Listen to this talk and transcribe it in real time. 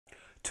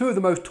Two of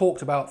the most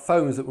talked about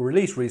phones that were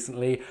released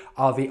recently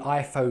are the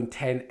iPhone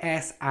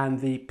XS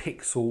and the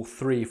Pixel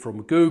 3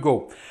 from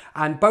Google.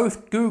 And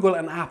both Google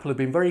and Apple have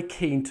been very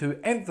keen to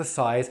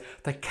emphasize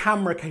the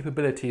camera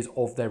capabilities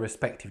of their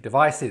respective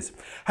devices.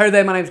 Hello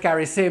there, my name is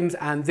Gary Sims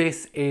and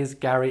this is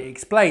Gary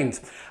Explains.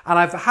 And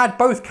I've had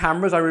both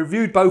cameras, I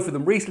reviewed both of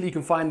them recently. You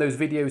can find those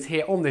videos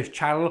here on this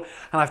channel.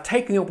 And I've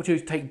taken the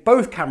opportunity to take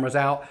both cameras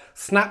out,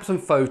 snap some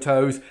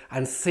photos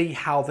and see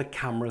how the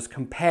cameras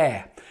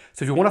compare.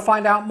 So if you want to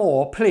find out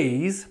more,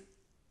 please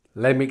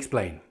let me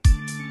explain.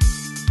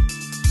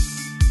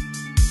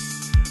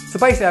 So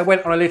basically I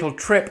went on a little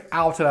trip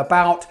out and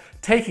about,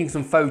 taking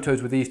some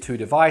photos with these two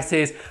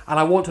devices, and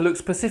I want to look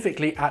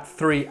specifically at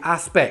three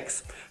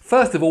aspects.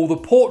 First of all, the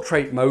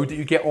portrait mode that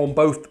you get on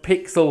both the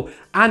Pixel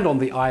and on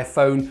the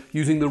iPhone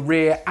using the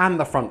rear and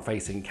the front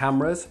facing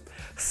cameras.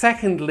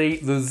 Secondly,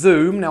 the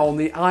zoom. Now on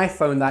the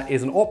iPhone that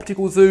is an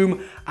optical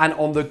zoom, and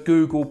on the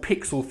Google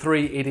Pixel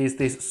 3 it is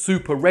this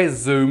super res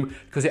zoom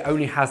because it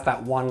only has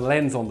that one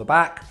lens on the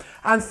back.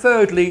 And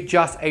thirdly,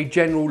 just a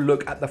general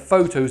look at the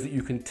photos that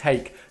you can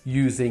take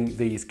using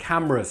these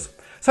cameras.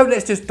 So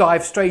let's just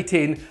dive straight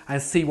in and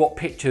see what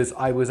pictures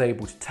I was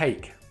able to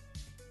take.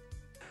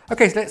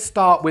 Okay, so let's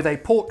start with a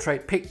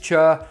portrait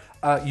picture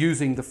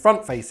using the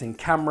front-facing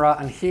camera,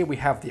 and here we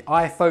have the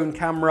iPhone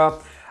camera,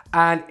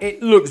 and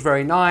it looks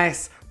very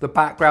nice. The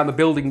background, the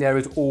building there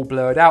is all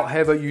blurred out.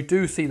 However, you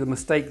do see the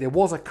mistake. There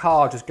was a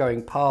car just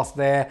going past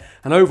there,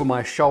 and over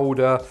my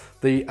shoulder,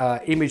 the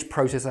image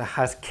processor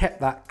has kept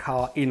that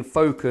car in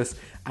focus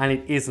and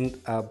it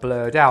isn't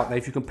blurred out. Now,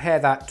 if you compare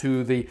that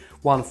to the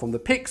one from the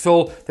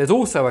Pixel, there's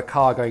also a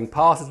car going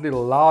past. It's a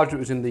little larger. It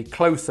was in the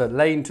closer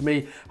lane to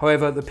me.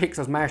 However, the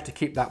Pixel's managed to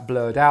keep that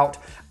blurred out,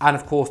 and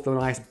of course, the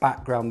nice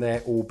background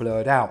there all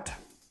blurred out.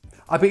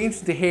 I'd be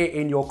interested to hear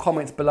in your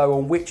comments below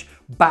on which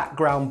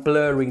background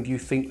blurring do you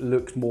think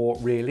looks more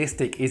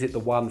realistic. Is it the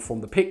one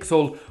from the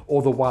Pixel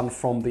or the one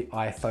from the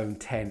iPhone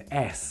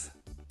XS?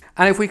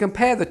 And if we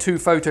compare the two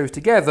photos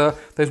together,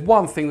 there's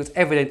one thing that's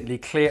evidently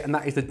clear, and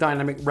that is the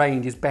dynamic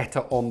range is better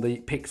on the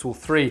Pixel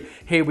 3.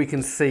 Here we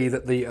can see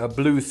that the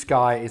blue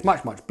sky is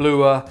much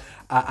bluer,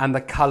 and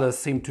the colours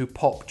seem to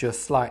pop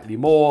just slightly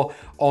more.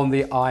 On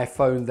the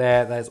iPhone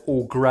there's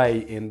all grey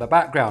in the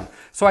background.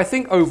 So I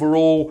think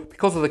overall,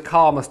 because of the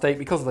car mistake,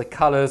 because of the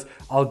colours,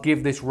 I'll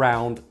give this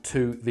round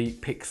to the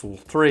Pixel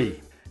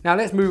 3. Now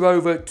let's move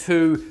over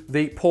to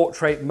the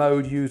portrait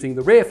mode using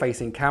the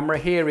rear-facing camera.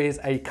 Here is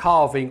a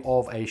carving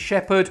of a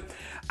shepherd,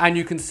 and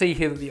you can see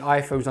here that the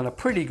iPhone's done a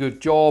pretty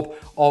good job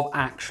of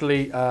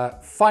actually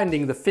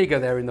finding the figure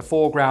there in the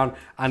foreground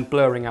and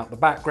blurring out the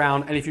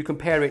background. And if you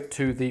compare it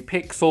to the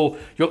Pixel,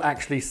 you'll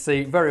actually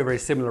see very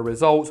similar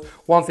results.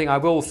 One thing I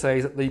will say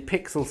is that the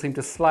Pixel seemed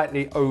to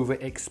slightly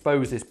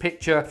overexpose this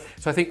picture.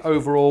 So I think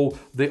overall,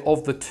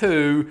 of the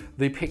two,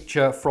 the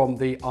picture from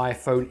the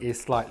iPhone is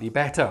slightly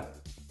better.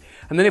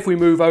 And then if we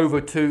move over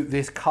to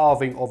this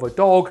carving of a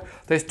dog,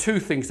 there's two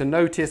things to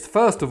notice.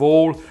 First of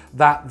all,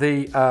 that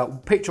the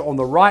picture on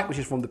the right, which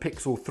is from the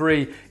Pixel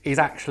 3, is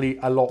actually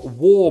a lot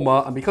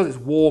warmer. And because it's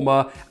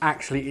warmer,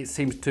 actually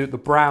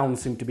the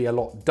browns seem to be a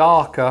lot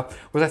darker.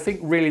 Whereas I think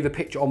really the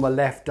picture on the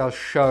left does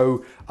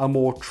show a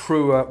more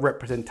truer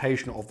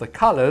representation of the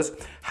colors.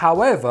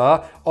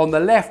 However, on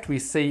the left we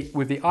see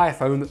with the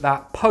iPhone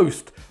that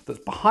post that's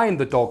behind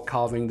the dog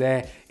carving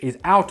there is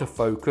out of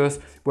focus,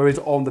 whereas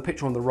on the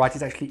picture on the right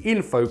it's actually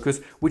in focus,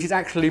 which is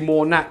actually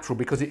more natural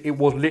because it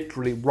was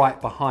literally right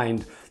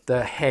behind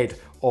the head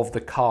of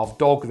the carved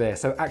dog there.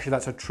 So actually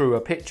that's a truer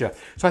picture.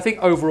 So I think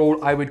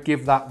overall I would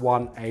give that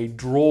one a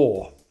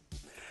draw.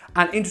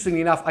 And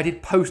interestingly enough, I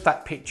did post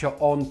that picture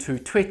onto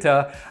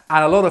Twitter,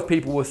 and a lot of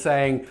people were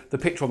saying the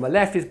picture on the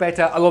left is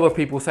better, a lot of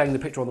people were saying the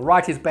picture on the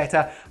right is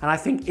better, and I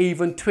think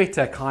even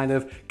Twitter kind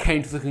of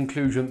came to the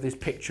conclusion that this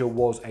picture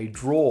was a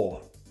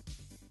draw.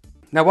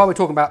 Now, while we're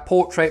talking about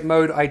portrait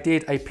mode, I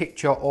did a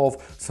picture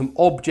of some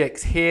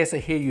objects here. So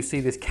here you see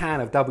this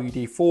can of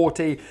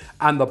WD-40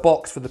 and the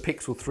box for the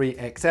Pixel 3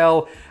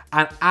 XL.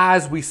 And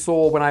as we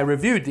saw when I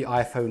reviewed the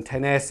iPhone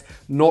XS,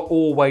 not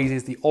always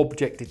is the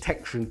object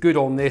detection good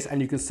on this, and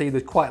you can see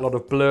there's quite a lot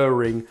of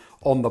blurring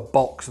on the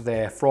box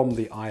there from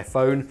the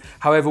iPhone.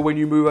 However, when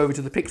you move over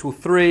to the Pixel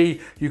 3,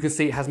 you can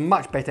see it has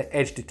much better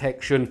edge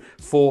detection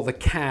for the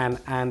can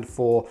and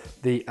for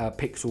the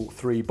Pixel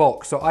 3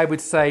 box. So I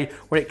would say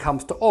when it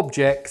comes to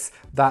objects,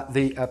 that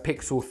the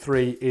Pixel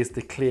 3 is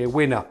the clear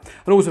winner.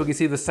 And also we can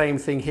see the same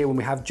thing here when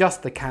we have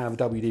just the can of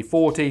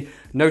WD-40.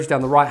 Notice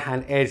down the right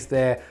hand edge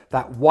there,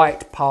 that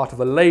white part of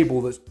a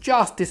label that's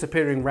just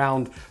disappearing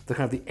around the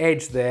kind of the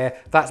edge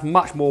there. That's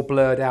much more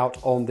blurred out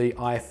on the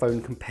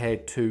iPhone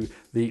compared to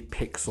the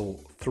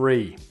Pixel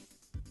 3.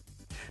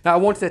 Now I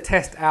wanted to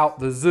test out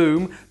the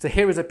zoom, so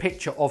here is a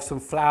picture of some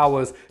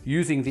flowers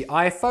using the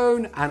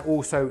iPhone and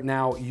also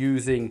now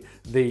using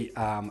the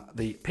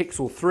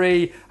Pixel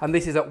 3, and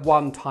this is at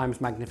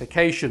 1x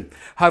magnification.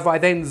 However, I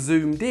then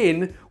zoomed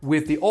in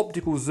with the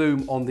optical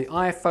zoom on the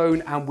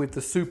iPhone and with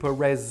the super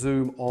res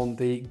zoom on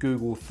the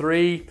Google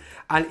 3.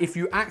 And if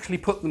you actually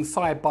put them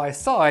side by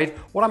side,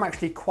 what I'm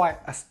actually quite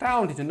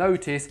astounded to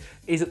notice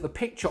is that the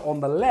picture on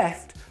the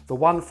left, the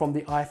one from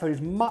the iPhone,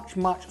 is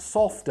much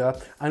softer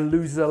and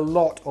loses a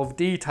lot of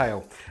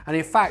detail. And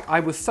in fact, I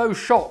was so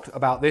shocked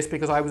about this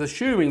because I was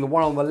assuming the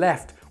one on the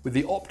left with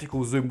the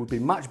optical zoom would be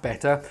much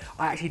better.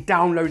 I actually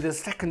downloaded a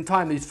second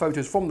time these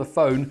photos from the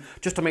phone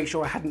just to make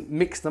sure I hadn't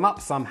mixed them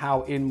up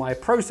somehow in my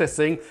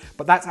processing,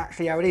 but that's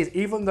actually how it is.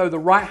 Even though the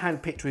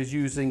right-hand picture is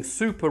using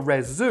super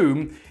res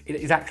zoom, it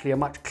is actually a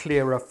much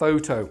clearer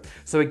photo.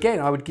 So again,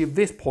 I would give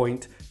this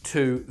point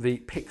to the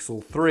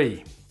Pixel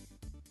 3.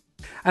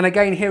 And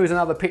again, here is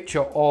another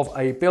picture of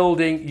a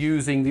building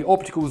using the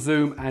optical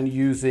zoom and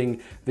using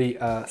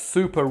the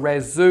super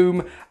res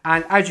zoom.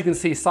 And as you can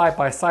see side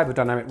by side, the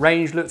dynamic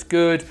range looks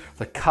good,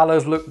 the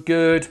colors look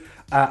good,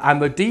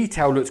 and the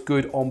detail looks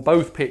good on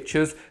both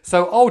pictures.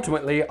 So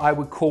ultimately, I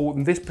would call,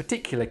 in this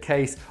particular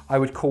case, I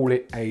would call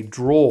it a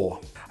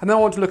draw. And then I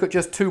want to look at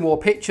just two more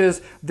pictures.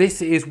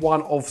 This is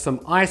one of some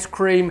ice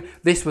cream.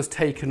 This was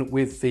taken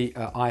with the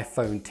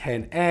iPhone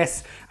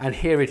XS, and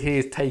here it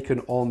is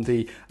taken on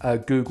the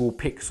Google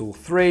Pixel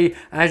 3.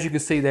 And as you can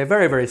see, they're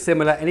very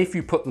similar. And if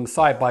you put them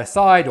side by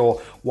side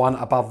or one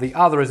above the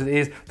other as it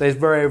is, there's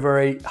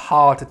very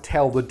hard to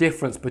tell the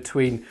difference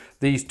between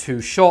these two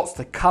shots.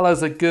 The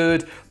colors are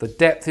good, the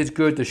depth is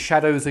good, the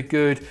shadows are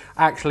good.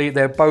 Actually,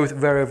 they're both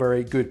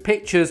very good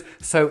pictures.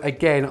 So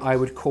again, I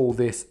would call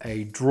this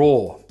a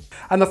draw.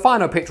 And the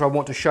final picture I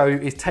want to show you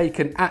is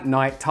taken at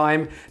night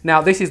time.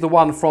 Now, this is the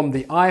one from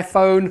the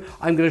iPhone.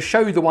 I'm going to show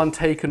you the one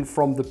taken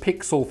from the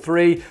Pixel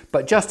 3,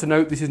 but just to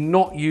note, this is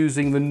not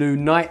using the new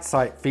night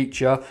sight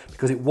feature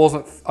because it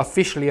wasn't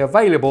officially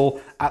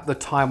available at the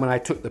time when I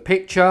took the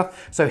picture.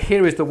 So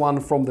here is the one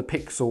from the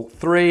Pixel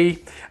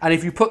 3. And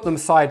if you put them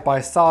side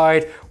by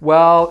side,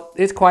 well,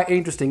 it's quite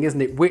interesting,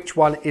 isn't it? Which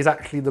one is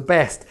actually the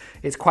best?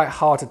 It's quite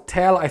hard to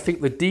tell. I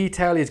think the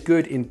detail is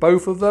good in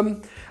both of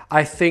them.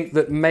 I think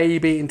that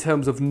maybe in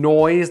terms of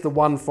noise, the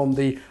one from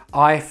the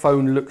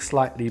iPhone looks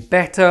slightly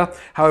better.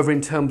 However, in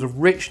terms of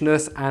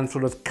richness and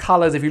sort of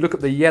colors, if you look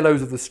at the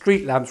yellows of the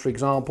street lamps, for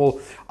example,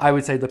 I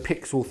would say the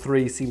Pixel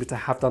 3 seems to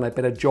have done a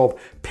better job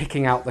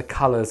picking out the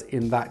colors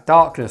in that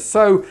darkness.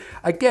 So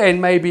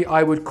again, maybe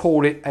I would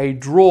call it a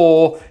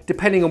draw,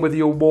 depending on whether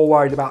you're more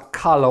worried about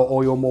color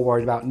or you're more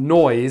worried about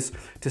noise,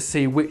 to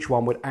see which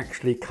one would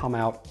actually come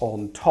out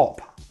on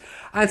top.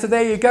 And so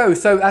there you go.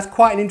 So that's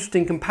quite an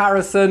interesting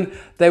comparison.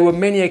 There were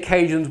many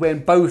occasions when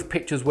both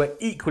pictures were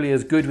equally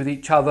as good with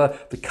each other.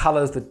 The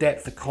colors, the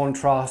depth, the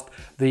contrast,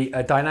 the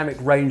dynamic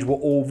range were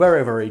all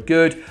very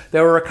good.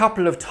 There were a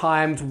couple of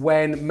times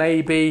when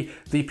maybe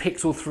the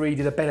Pixel 3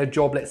 did a better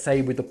job, let's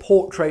say, with the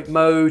portrait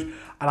mode.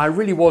 And I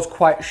really was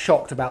quite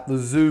shocked about the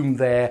zoom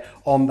there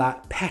on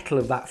that petal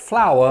of that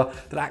flower,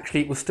 that actually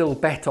it was still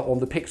better on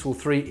the Pixel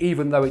 3,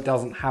 even though it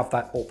doesn't have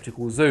that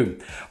optical zoom.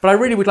 But I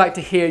really would like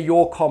to hear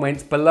your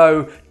comments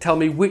below. Tell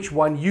me which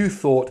one you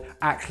thought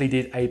actually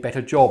did a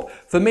better job.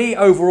 For me,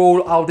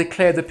 overall, I'll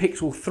declare the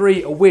Pixel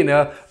 3 a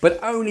winner, but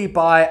only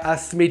by a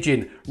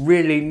smidgen,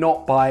 really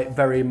not by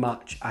very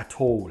much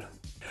at all.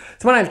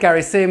 So my name is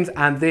Gary Sims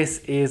and this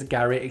is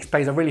Gary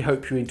Explains. I really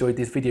hope you enjoyed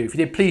this video. If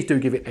you did, please do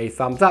give it a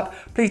thumbs up.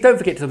 Please don't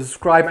forget to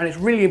subscribe, and it's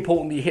really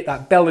important that you hit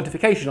that bell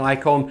notification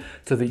icon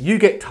so that you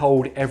get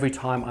told every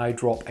time I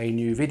drop a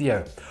new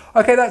video.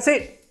 Okay, that's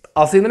it.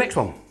 I'll see you in the next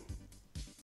one.